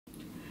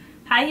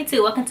Hi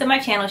YouTube, welcome to my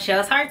channel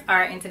Shells Hearts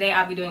Art, and today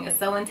I'll be doing a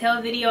sew and tell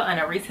video on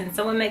a recent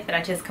sew and make that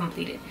I just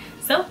completed.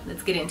 So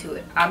let's get into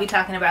it. I'll be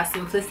talking about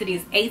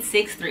Simplicity's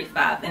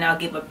 8635, and I'll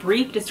give a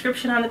brief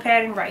description on the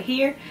pattern right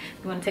here.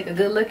 If you want to take a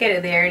good look at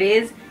it, there it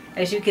is.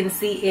 As you can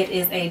see, it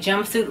is a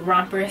jumpsuit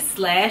romper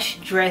slash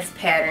dress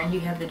pattern. You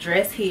have the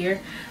dress here,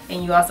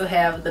 and you also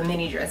have the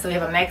mini dress. So you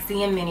have a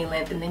maxi and mini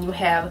length, and then you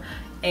have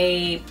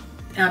a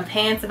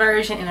pants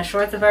version and a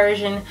shorts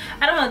version.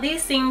 I don't know,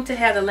 these seem to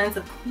have the length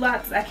of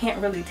culottes. I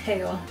can't really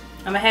tell.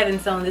 I haven't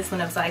sewn this one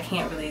up, so I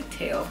can't really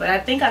tell, but I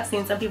think I've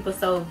seen some people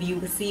sew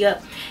view C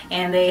up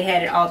and they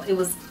had it all, it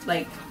was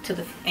like to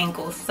the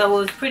ankles, so it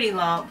was pretty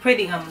long,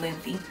 pretty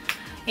lengthy.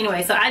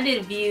 Anyway, so I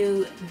did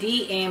view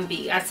D and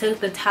B. I took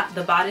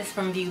the bodice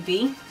from view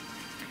B,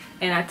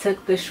 and I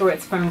took the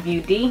shorts from view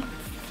D.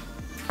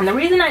 And the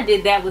reason I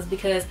did that was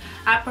because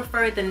I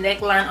preferred the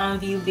neckline on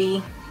view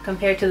B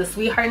compared to the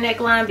Sweetheart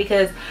neckline,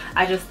 because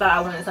I just thought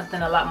I wanted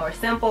something a lot more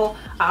simple.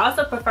 I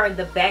also preferred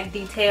the back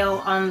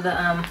detail on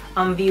the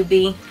on view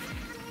B.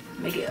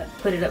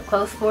 Put it up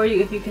close for you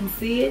if you can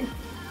see it.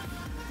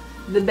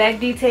 The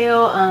back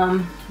detail,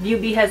 view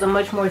B has a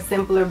much more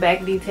simpler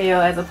back detail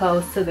as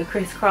opposed to the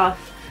crisscross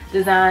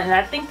design, and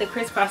I think the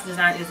crisscross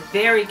design is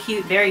very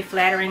cute, very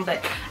flattering,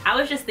 but I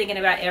was just thinking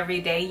about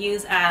everyday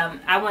use.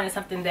 I wanted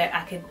something that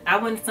I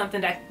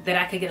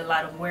could get a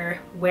lot of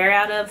wear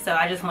out of, so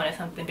I just wanted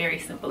something very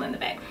simple in the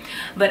back.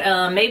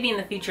 But maybe in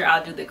the future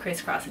I'll do the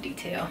crisscross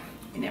detail,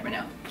 you never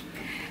know.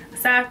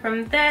 Aside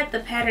from that, the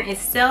pattern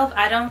itself,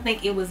 I don't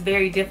think it was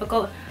very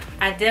difficult.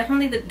 I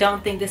definitely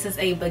don't think this is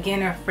a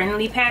beginner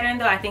friendly pattern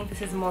though. I think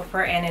this is more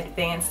for an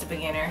advanced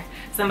beginner,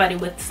 somebody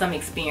with some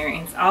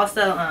experience.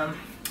 Also,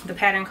 the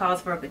pattern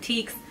calls for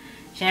batiks,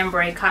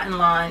 chambray, cotton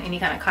lawn, any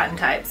kind of cotton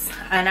types.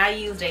 And I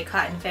used a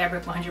cotton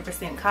fabric,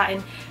 100%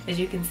 cotton. As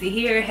you can see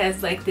here, it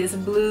has like this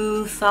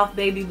blue, soft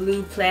baby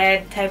blue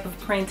plaid type of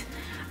print.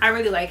 I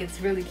really like it,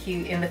 it's really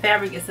cute, and the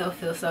fabric itself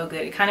feels so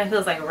good. It kind of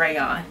feels like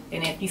rayon.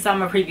 And if you saw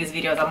my previous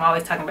videos, I'm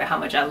always talking about how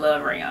much I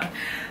love rayon.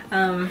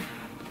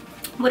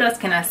 What else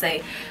can I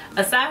say?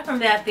 Aside from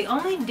that, the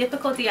only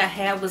difficulty I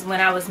had was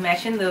when I was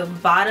matching the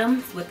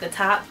bottoms with the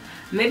top.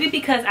 Maybe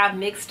because I've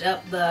mixed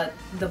up the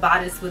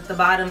bodice with the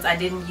bottoms. I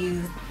didn't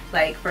use,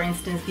 like for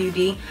instance view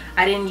D,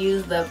 I didn't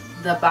use the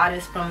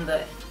bodice from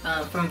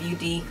view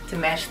D to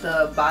match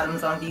the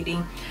bottoms on view D.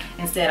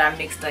 Instead I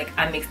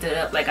mixed it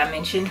up like I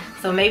mentioned.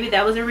 So maybe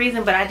that was a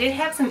reason, but I did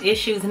have some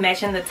issues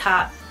matching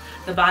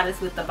the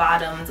bodice with the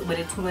bottoms.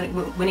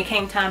 When it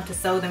came time to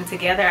sew them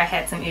together, I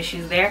had some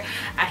issues there.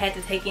 I had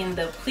to take in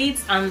the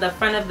pleats on the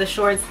front of the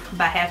shorts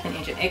by ½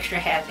 inch, an extra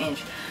 ½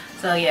 inch.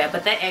 So yeah,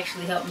 but that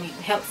actually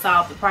helped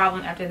solve the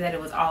problem. After that, it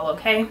was all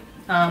okay.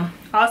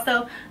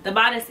 Also, the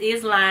bodice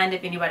is lined,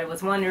 if anybody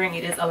was wondering.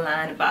 It is a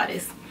lined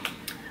bodice.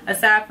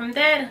 Aside from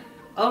that,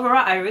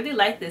 overall I really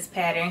like this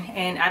pattern,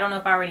 and I don't know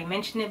if I already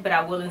mentioned it, but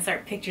I will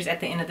insert pictures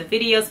at the end of the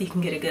video so you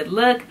can get a good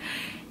look.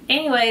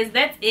 Anyways,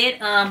 that's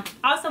it.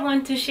 Also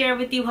wanted to share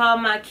with you all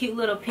my cute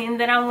little pin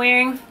that I'm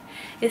wearing.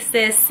 It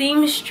says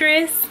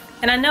Seamstress.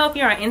 And I know if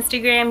you're on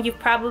Instagram, you've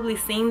probably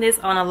seen this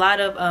on a lot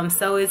of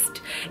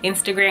sewist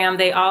Instagram.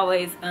 They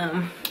always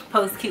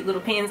post cute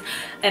little pins.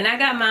 And I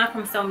got mine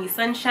from Sew Me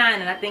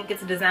Sunshine, and I think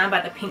it's designed by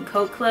the Pink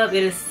Coat Club.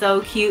 It is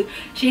so cute.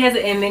 She has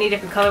it in many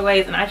different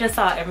colorways, and I just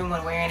saw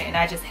everyone wearing it, and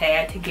I just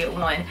had to get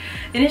one.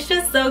 And it's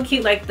just so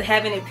cute, like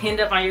having it pinned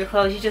up on your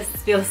clothes. You just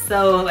feel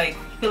so like,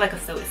 you feel like a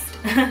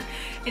sewist.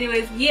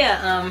 Anyways,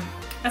 yeah,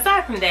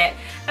 aside from that,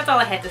 that's all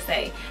I had to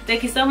say.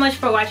 Thank you so much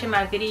for watching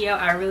my video.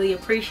 I really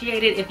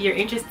appreciate it. If you're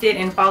interested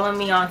in following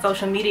me on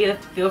social media,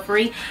 feel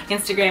free.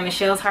 Instagram is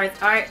Shells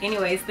Hearts Art.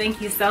 Anyways, thank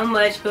you so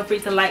much. Feel free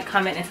to like,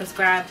 comment, and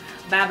subscribe.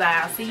 Bye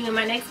bye. I'll see you in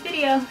my next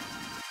video.